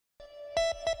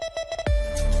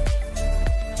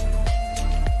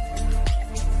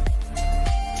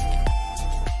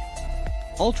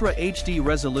Ultra HD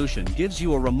resolution gives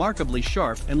you a remarkably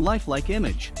sharp and lifelike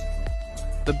image.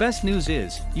 The best news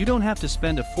is, you don't have to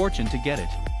spend a fortune to get it.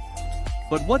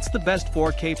 But what's the best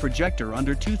 4K projector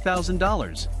under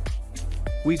 $2,000?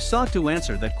 We've sought to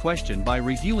answer that question by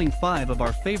reviewing 5 of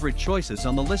our favorite choices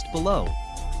on the list below.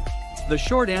 The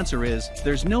short answer is,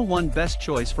 there's no one best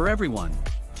choice for everyone.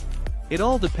 It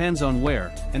all depends on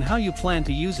where and how you plan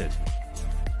to use it.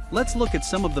 Let's look at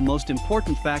some of the most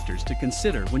important factors to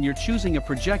consider when you're choosing a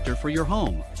projector for your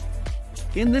home.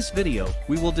 In this video,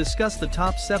 we will discuss the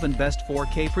top 7 best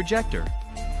 4K projector.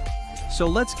 So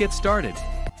let's get started.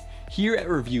 Here at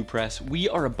Review Press, we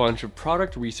are a bunch of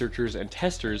product researchers and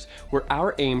testers where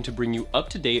our aim to bring you up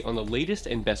to date on the latest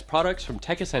and best products from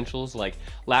tech essentials like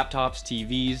laptops,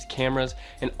 TVs, cameras,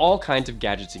 and all kinds of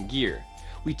gadgets and gear.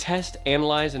 We test,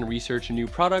 analyze, and research new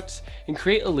products and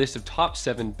create a list of top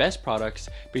 7 best products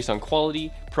based on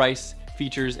quality, price,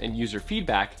 features, and user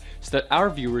feedback so that our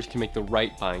viewers can make the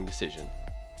right buying decision.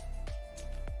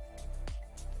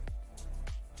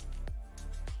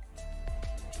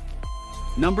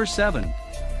 Number 7.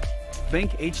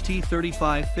 BenQ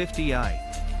HT3550i.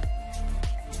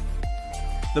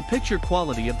 The picture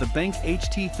quality of the BenQ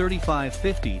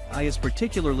HT3550i is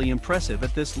particularly impressive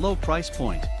at this low price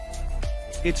point.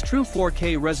 Its true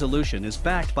 4K resolution is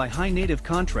backed by high native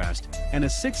contrast and a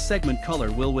 6-segment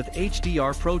color wheel with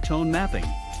HDR Pro tone mapping.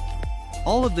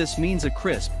 All of this means a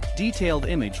crisp, detailed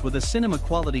image with a cinema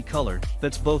quality color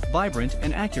that's both vibrant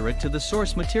and accurate to the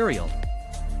source material.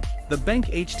 The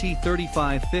BenQ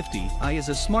HT3550i is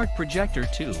a smart projector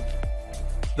too.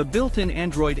 The built-in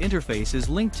Android interface is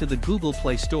linked to the Google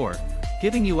Play Store,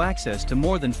 giving you access to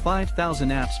more than 5,000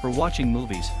 apps for watching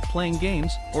movies, playing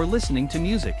games, or listening to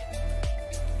music.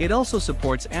 It also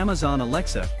supports Amazon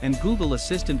Alexa and Google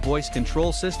Assistant voice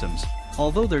control systems,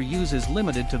 although their use is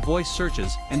limited to voice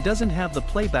searches and doesn't have the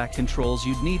playback controls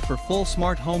you'd need for full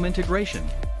smart home integration.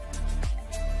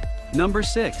 Number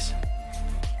 6.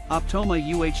 Optoma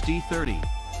UHD30.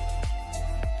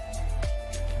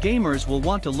 Gamers will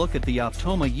want to look at the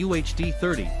Optoma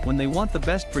UHD30 when they want the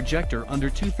best projector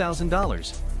under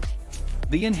 $2,000.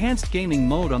 The enhanced gaming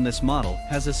mode on this model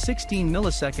has a 16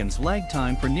 milliseconds lag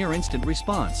time for near-instant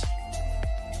response.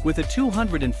 With a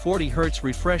 240 Hz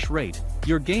refresh rate,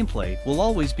 your gameplay will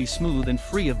always be smooth and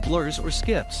free of blurs or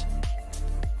skips.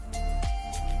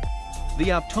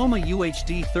 The Optoma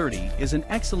UHD30 is an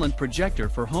excellent projector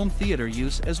for home theater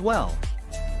use as well.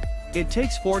 It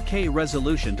takes 4K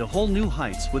resolution to whole new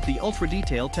heights with the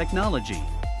ultra-detail technology.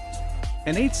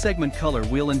 An 8-segment color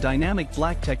wheel and dynamic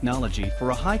black technology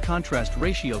for a high contrast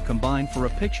ratio combine for a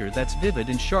picture that's vivid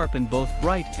and sharp in both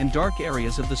bright and dark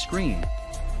areas of the screen.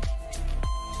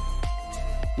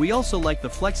 We also like the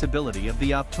flexibility of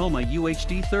the Optoma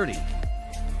UHD30.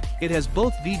 It has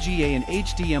both VGA and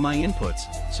HDMI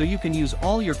inputs, so you can use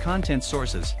all your content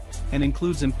sources, and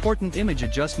includes important image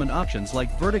adjustment options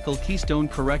like vertical keystone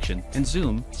correction and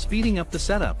zoom, speeding up the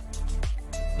setup.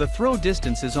 The throw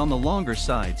distance is on the longer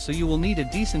side, so you will need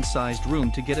a decent-sized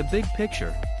room to get a big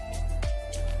picture.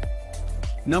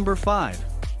 Number 5.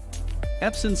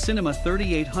 Epson Cinema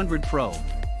 3800 Pro.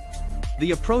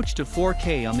 The approach to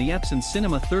 4K on the Epson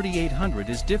Cinema 3800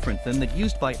 is different than that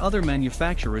used by other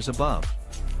manufacturers above.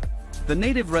 The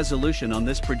native resolution on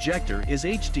this projector is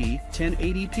HD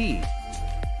 1080p.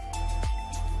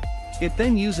 It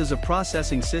then uses a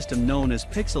processing system known as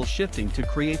pixel shifting to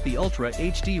create the Ultra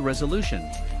HD resolution.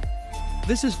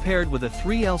 This is paired with a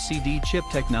 3LCD chip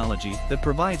technology that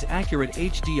provides accurate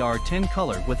HDR10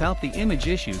 color without the image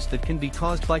issues that can be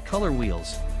caused by color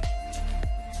wheels.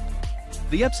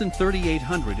 The Epson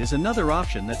 3800 is another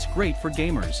option that's great for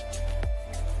gamers.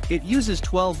 It uses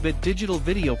 12-bit digital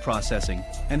video processing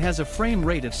and has a frame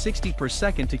rate of 60 per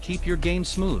second to keep your game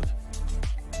smooth.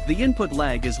 The input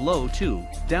lag is low too,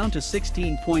 down to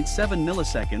 16.7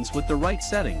 milliseconds with the right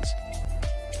settings.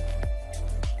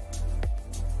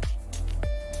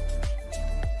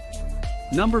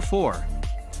 Number 4.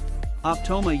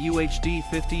 Optoma UHD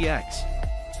 50X.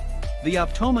 The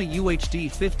Optoma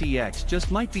UHD 50X just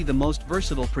might be the most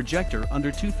versatile projector under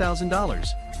 $2,000.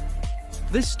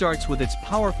 This starts with its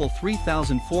powerful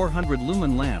 3400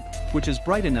 lumen lamp, which is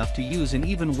bright enough to use in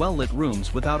even well-lit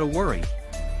rooms without a worry.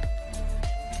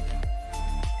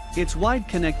 Its wide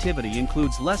connectivity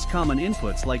includes less common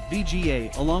inputs like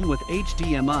VGA along with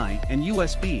HDMI and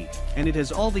USB, and it has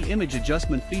all the image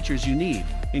adjustment features you need,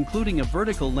 including a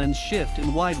vertical lens shift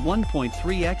and wide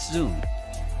 1.3x zoom.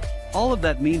 All of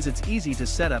that means it's easy to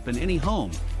set up in any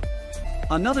home.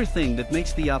 Another thing that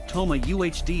makes the Optoma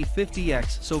UHD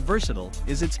 50X so versatile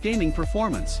is its gaming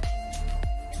performance.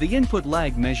 The input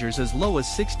lag measures as low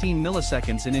as 16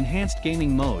 milliseconds in enhanced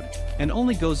gaming mode, and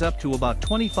only goes up to about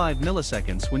 25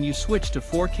 milliseconds when you switch to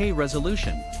 4K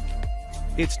resolution.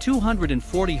 Its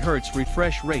 240 Hz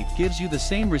refresh rate gives you the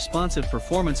same responsive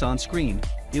performance on screen,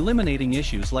 eliminating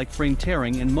issues like frame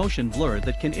tearing and motion blur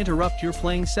that can interrupt your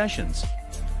playing sessions.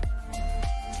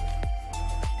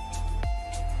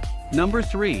 Number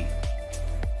 3.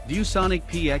 ViewSonic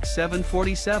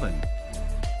PX747.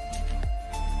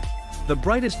 The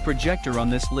brightest projector on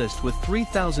this list with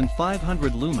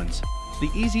 3,500 lumens,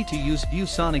 the easy-to-use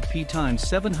ViewSonic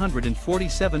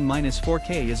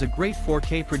P747-4K is a great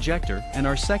 4K projector and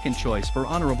our second choice for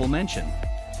honorable mention.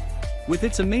 With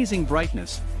its amazing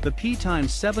brightness, the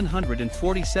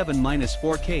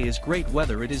P747-4K is great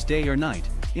whether it is day or night,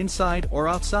 inside or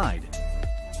outside.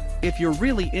 If you're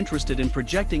really interested in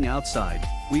projecting outside,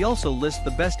 we also list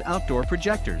the best outdoor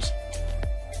projectors.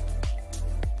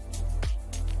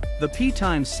 The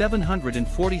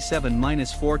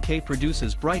P747-4K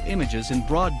produces bright images in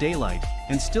broad daylight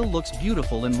and still looks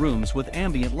beautiful in rooms with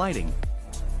ambient lighting.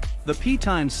 The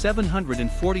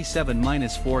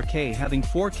P747-4K having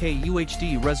 4K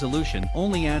UHD resolution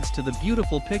only adds to the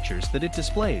beautiful pictures that it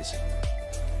displays.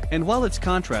 And while its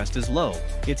contrast is low,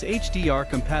 its HDR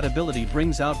compatibility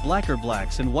brings out blacker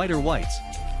blacks and whiter whites.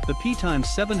 The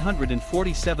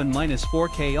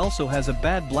P747-4K also has a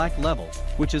bad black level,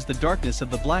 which is the darkness of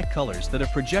the black colors that a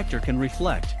projector can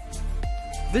reflect.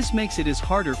 This makes it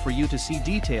harder for you to see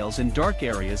details in dark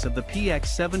areas of the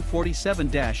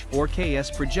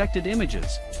PX747-4K's projected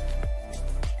images.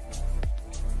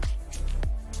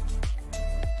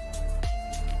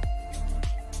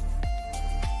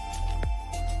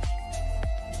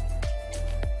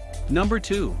 Number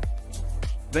 2.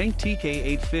 BenQ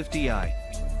TK850i.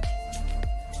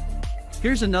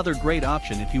 Here's another great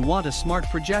option if you want a smart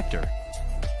projector.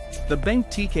 The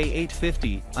BenQ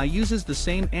TK850i uses the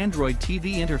same Android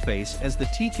TV interface as the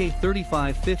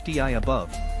TK3550i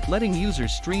above, letting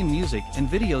users stream music and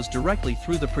videos directly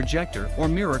through the projector or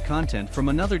mirror content from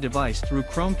another device through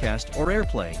Chromecast or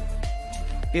AirPlay.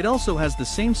 It also has the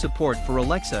same support for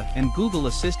Alexa and Google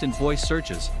Assistant voice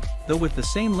searches, though with the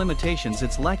same limitations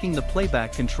it's lacking the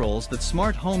playback controls that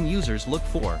smart home users look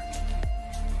for.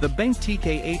 The BenQ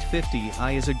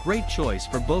TK850i is a great choice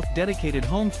for both dedicated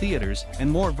home theaters and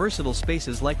more versatile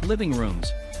spaces like living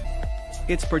rooms.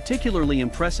 It's particularly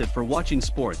impressive for watching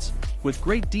sports, with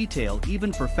great detail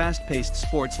even for fast-paced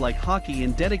sports like hockey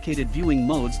and dedicated viewing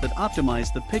modes that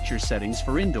optimize the picture settings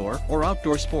for indoor or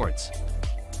outdoor sports.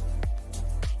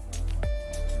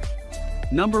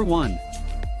 Number 1.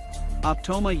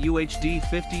 Optoma UHD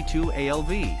 52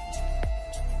 ALV.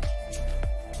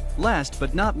 Last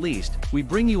but not least, we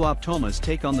bring you Optoma's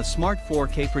take on the smart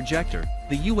 4K projector,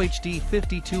 the UHD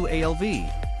 52 ALV.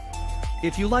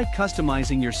 If you like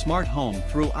customizing your smart home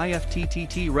through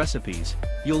IFTTT recipes,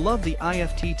 you'll love the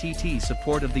IFTTT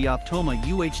support of the Optoma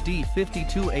UHD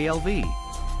 52 ALV.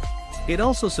 It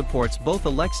also supports both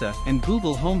Alexa and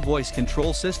Google Home voice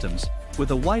control systems,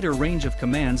 with a wider range of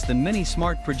commands than many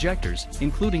smart projectors,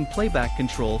 including playback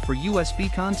control for USB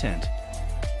content.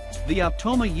 The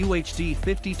Optoma UHD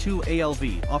 52 ALV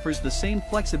offers the same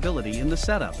flexibility in the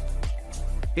setup.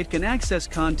 It can access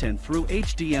content through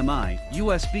HDMI,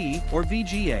 USB, or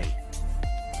VGA.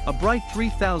 A bright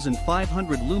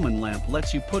 3,500 lumen lamp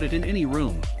lets you put it in any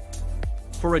room.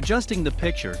 For adjusting the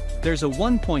picture, there's a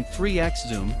 1.3x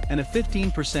zoom and a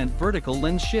 15% vertical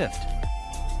lens shift.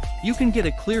 You can get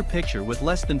a clear picture with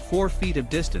less than 4 feet of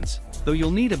distance, though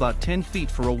you'll need about 10 feet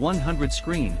for a 100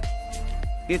 screen.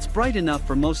 It's bright enough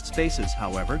for most spaces,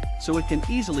 however, so it can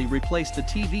easily replace the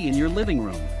TV in your living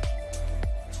room.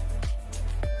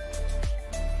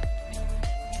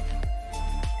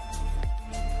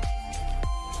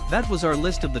 That was our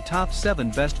list of the top 7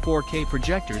 best 4K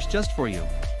projectors just for you.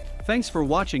 Thanks for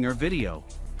watching our video.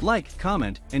 Like,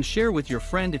 comment, and share with your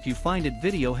friend if you find it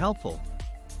video helpful.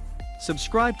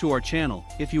 Subscribe to our channel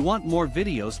if you want more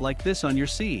videos like this on your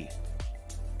C.